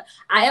time. But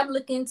I am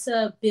looking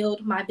to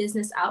build my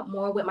business out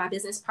more with my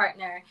business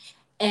partner,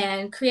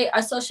 and create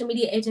our social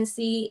media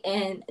agency,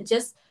 and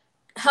just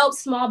help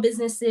small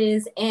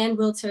businesses and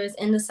realtors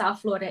in the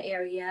South Florida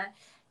area.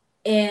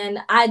 And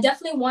I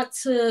definitely want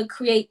to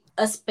create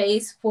a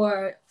space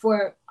for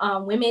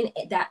women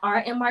that are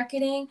in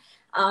marketing,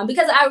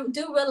 because I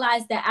do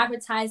realize that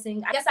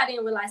advertising. I guess I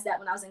didn't realize that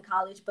when I was in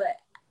college, but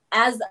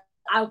as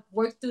I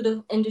worked through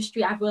the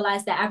industry, I've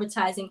realized that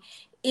advertising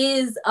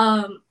is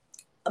a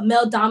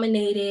male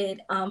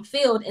dominated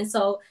field, and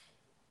so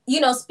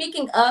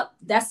speaking up,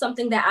 that's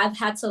something that I've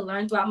had to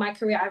learn throughout my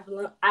career.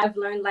 I've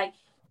learned like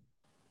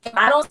if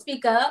I don't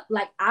speak up,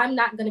 like I'm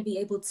not going to be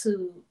able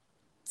to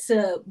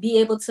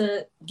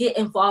get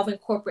involved in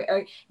corporate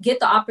or get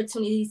the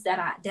opportunities that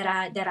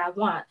I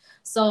want.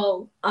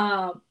 So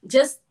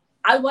just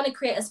I want to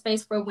create a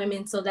space for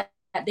women so that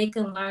they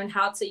can learn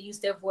how to use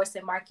their voice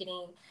in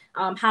marketing,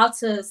 how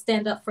to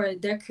stand up for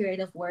their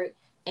creative work,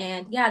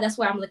 and yeah, that's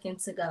where I'm looking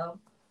to go.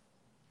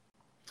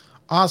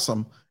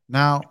 Awesome.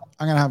 Now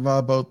I'm gonna have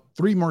about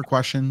three more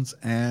questions,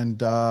 and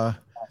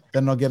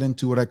then I'll get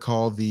into what I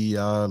call the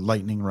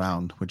lightning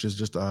round, which is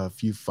just a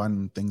few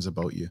fun things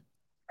about you.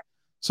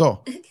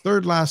 So,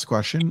 third last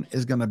question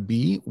is gonna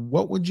be: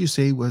 what would you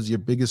say was your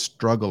biggest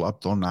struggle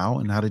up till now,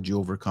 and how did you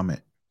overcome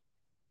it?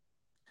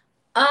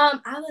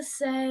 I would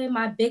say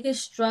my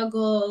biggest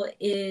struggle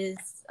is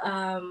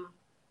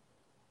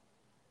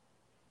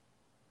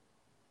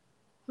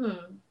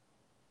hmm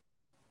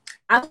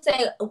I would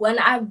say when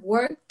I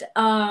worked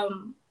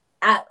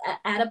at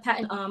a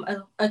patent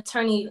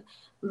attorney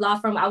law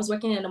firm, I was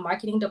working in the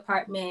marketing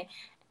department.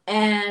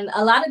 And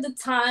a lot of the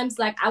times,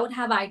 like I would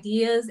have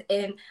ideas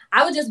and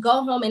I would just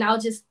go home and I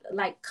would just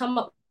like come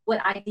up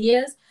with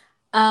ideas.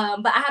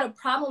 But I had a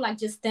problem like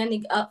just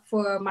standing up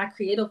for my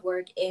creative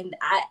work. And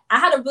I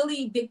had a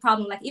really big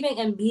problem. Like even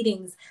in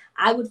meetings,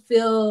 I would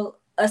feel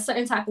a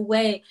certain type of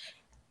way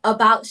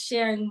about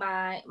sharing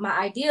my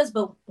ideas.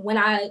 But when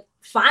I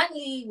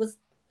finally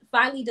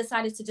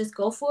decided to just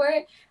go for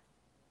it,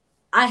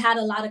 I had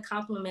a lot of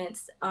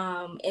compliments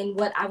in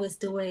what I was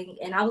doing,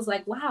 and I was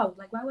like, wow,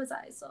 like why was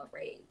I so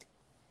afraid?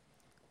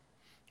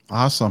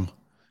 Awesome.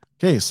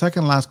 Okay,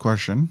 second last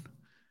question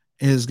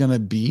is gonna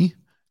be: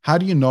 how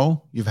do you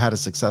know you've had a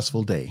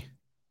successful day?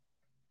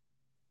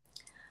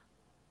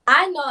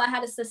 I know I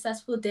had a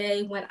successful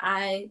day when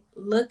I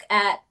look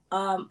at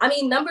I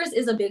mean numbers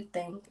is a big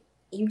thing.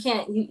 You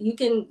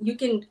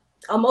can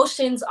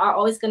emotions are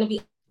always going to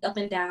be up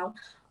and down.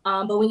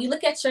 But when you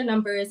look at your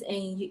numbers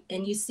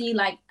and you see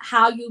like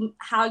how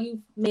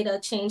you made a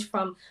change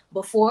from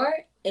before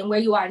and where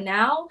you are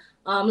now,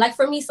 like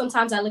for me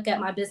sometimes I look at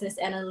my business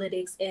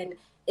analytics and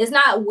it's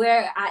not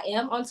where I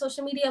am on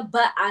social media,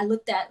 but I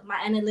looked at my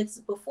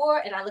analytics before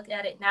and I look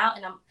at it now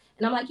and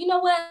I'm like, you know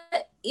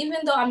what? Even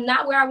though I'm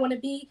not where I want to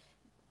be,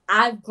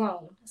 I've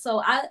grown.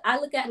 So I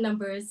look at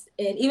numbers,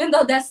 and even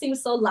though that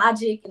seems so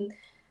logic and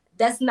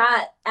that's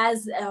not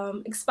as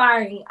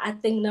expiring, I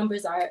think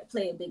numbers are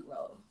play a big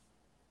role.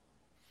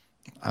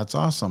 That's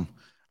awesome.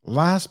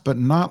 Last but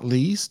not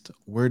least,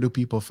 where do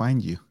people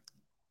find you?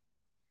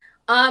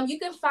 You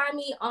can find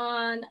me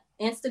on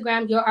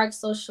Instagram, Your Arc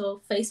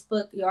Social,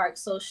 Facebook, Your Arc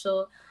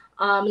Social,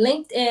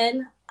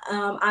 LinkedIn.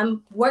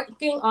 I'm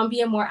working on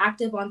being more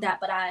active on that,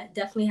 but I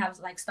definitely have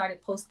like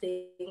started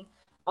posting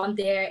on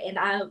there, and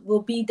I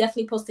will be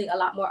definitely posting a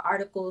lot more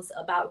articles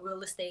about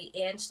real estate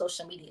and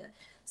social media.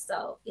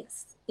 So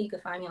yes, you can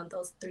find me on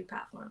those three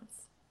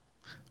platforms.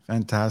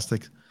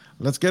 Fantastic.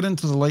 Let's get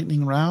into the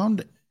lightning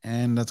round,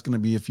 and that's going to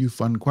be a few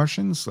fun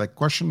questions. Like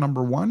question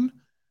number one: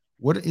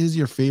 what is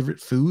your favorite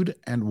food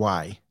and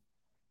why?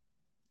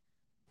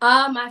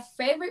 My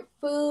favorite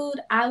food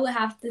I would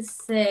have to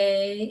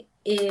say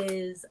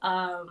is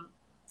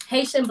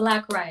Haitian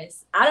black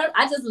rice.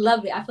 I just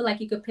love it. I feel like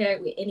you could pair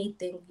it with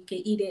anything. You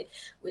could eat it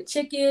with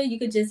chicken, you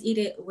could just eat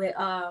it with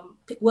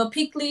well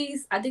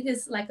pickles. I think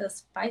it's like a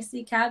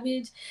spicy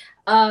cabbage.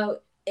 Uh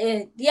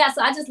and yeah,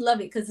 so I just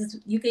love it cuz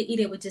you could eat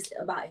it with just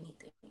about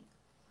anything.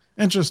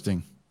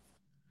 Interesting.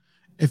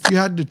 If you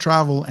had to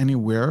travel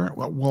anywhere,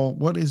 well,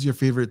 what is your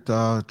favorite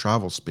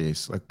travel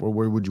space? Like,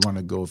 where would you want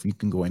to go if you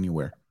can go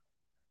anywhere?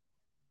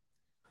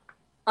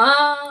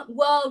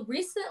 Well,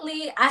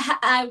 recently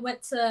I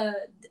went to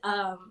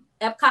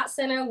Epcot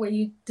Center where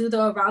you do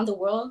the around the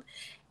world,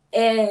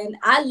 and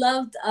I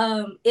loved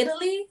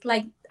Italy.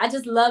 Like I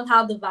just love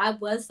how the vibe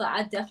was, so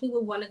I definitely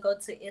would want to go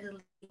to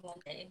Italy one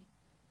day.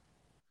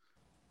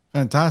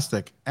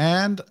 Fantastic.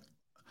 And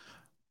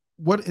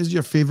what is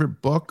your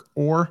favorite book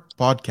or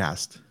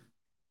podcast?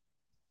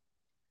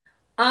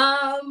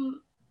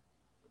 Um,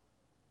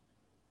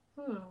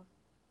 hmm.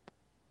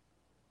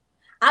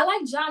 I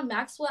like John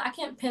Maxwell. I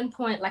can't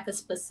pinpoint like a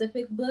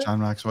specific book. John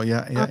Maxwell.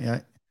 Yeah, Um, yeah, yeah.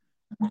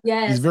 He's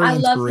yes, very I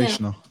love him.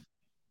 inspirational.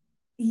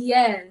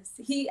 Yes,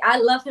 I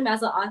love him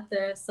as an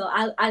author. So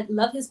I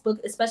love his book,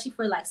 especially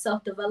for like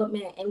self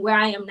development and where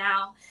I am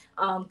now.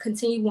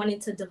 Continue wanting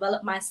to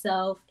develop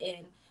myself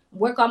and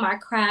work on my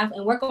craft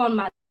and work on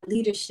my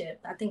leadership.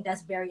 I think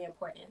that's very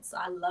important. So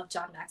I love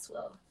John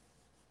Maxwell.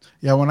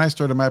 Yeah, when I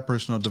started my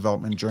personal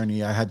development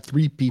journey, I had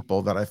three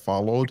people that I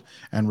followed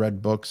and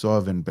read books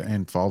of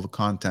and followed the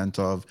content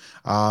of.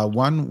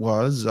 One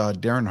was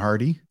Darren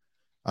Hardy.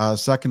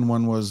 Second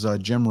one was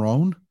Jim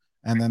Rohn,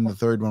 and then the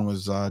third one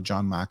was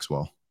John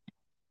Maxwell.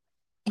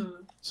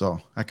 Mhm. So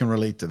I can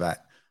relate to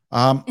that.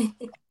 Um,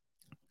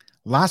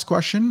 Last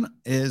question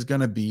is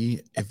going to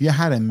be, if you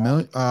had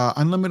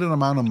unlimited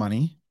amount of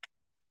money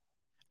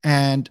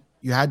and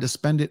you had to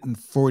spend it in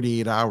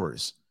 48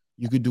 hours,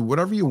 you could do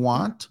whatever you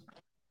want.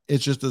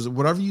 It's just as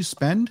whatever you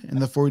spend in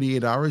the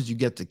 48 hours, you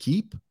get to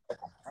keep,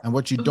 and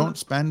what you Mhm. don't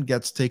spend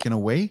gets taken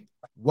away.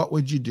 What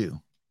would you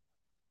do?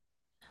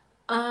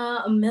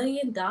 $1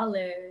 million.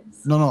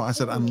 No, no, I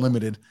said Hmm.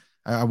 unlimited.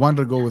 I wanted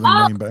to go with a Oh,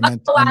 million, but I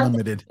meant oh,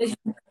 unlimited.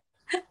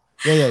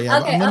 Yeah, yeah, you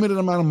have okay. unlimited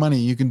amount of money.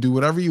 You can do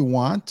whatever you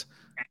want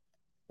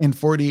in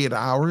 48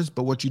 hours,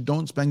 but what you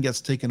don't spend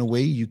gets taken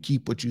away. You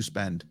keep what you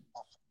spend.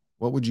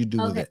 What would you do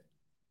with Okay. it?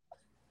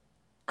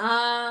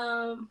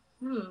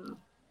 Hmm.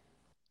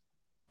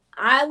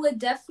 I would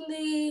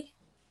definitely,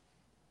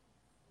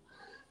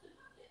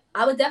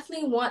 I would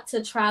definitely want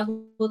to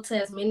travel to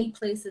as many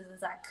places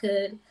as I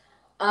could.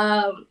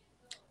 Um,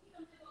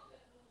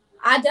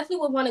 I definitely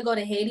would want to go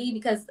to Haiti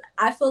because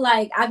I feel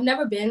like I've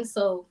never been,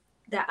 so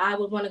that I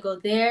would want to go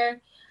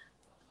there.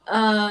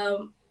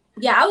 Um,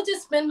 yeah, I would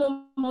just spend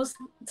the most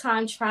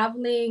time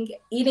traveling,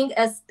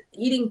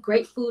 eating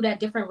great food at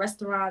different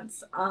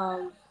restaurants.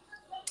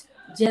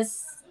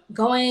 Just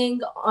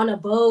going on a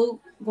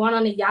boat, going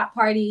on a yacht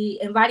party,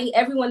 inviting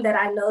everyone that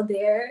I know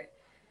there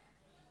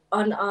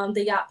on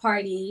the yacht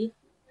party.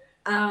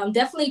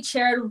 Definitely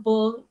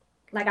charitable.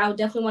 Like I would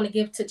definitely want to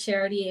give to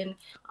charity and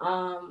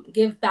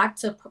give back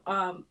to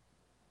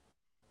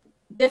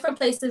different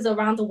places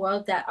around the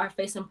world that are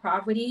facing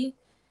poverty.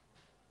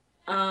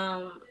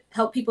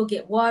 Help people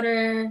get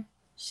water,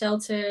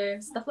 shelter,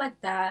 stuff like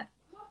that.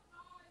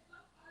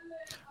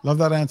 Love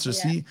that answer. Yeah.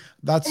 See,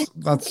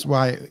 that's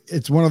why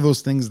it's one of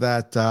those things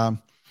that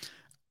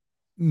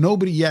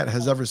nobody yet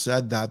has ever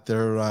said that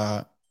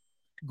they're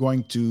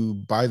going to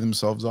buy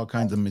themselves all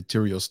kinds of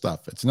material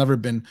stuff. It's never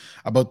been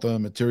about the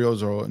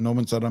materials, or no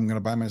one said, I'm going to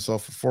buy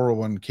myself a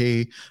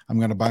 401k. I'm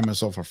going to buy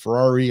myself a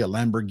Ferrari, a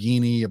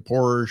Lamborghini, a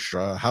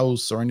Porsche, a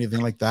house, or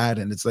anything like that.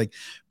 And it's like,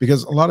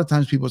 because a lot of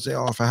times people say,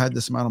 oh, if I had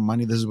this amount of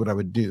money, this is what I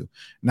would do.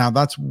 Now,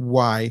 that's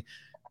why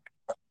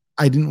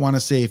I didn't want to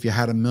say, if you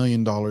had $1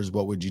 million,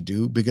 what would you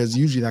do? Because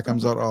usually that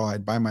comes Mhm. out, oh,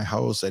 I'd buy my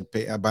house, I'd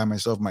buy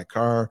myself my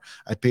car,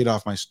 I paid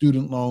off my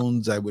student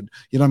loans, I would,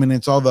 I mean,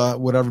 it's all the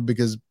whatever,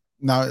 because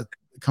now it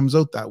comes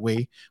out that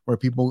way where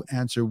people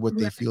answer what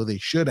they Right. feel they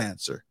should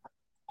answer,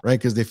 right?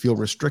 Because they feel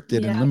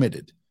restricted and Yeah.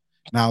 limited.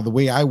 Now, the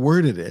way I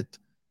worded it,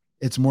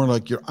 it's more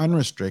like you're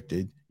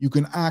unrestricted. You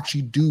can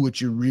actually do what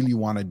you really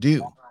want to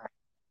do,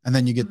 and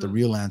then you get the Mhm.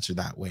 real answer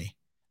that way,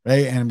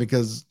 right? And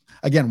because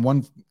again,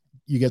 one,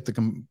 you get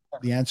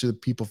the answer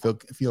that people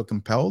feel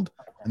compelled,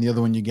 and the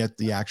other one, you get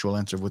the actual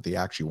answer of what they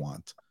actually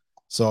want.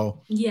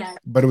 So, Yeah.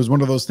 but it was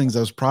one of those things, I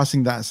was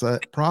processing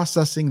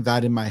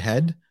that in my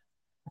head.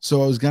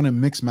 So I was gonna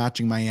mix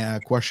matching my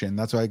question.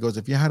 That's why it goes,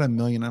 if you had a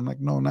million. I'm like,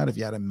 no, not if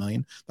you had a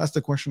million. That's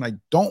the question I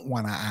don't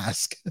want to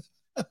ask.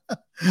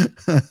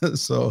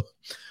 So,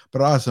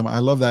 but awesome. I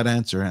love that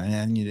answer.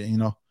 And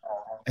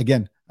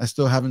again, I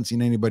still haven't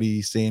seen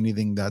anybody say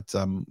anything that's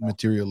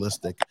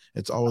materialistic.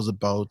 It's always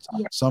about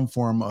Yeah. some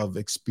form of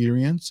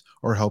experience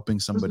or helping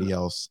Mhm. somebody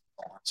else.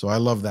 So I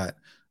love that.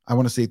 I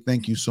want to say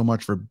thank you so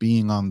much for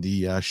being on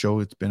the show.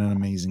 It's been an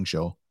amazing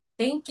show.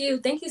 Thank you.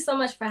 Thank you so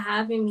much for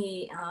having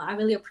me. I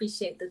really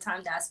appreciate the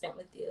time that I spent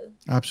with you.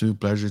 Absolute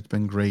pleasure. It's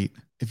been great.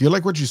 If you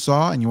like what you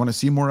saw and you want to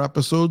see more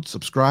episodes,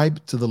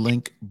 subscribe to the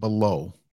link below.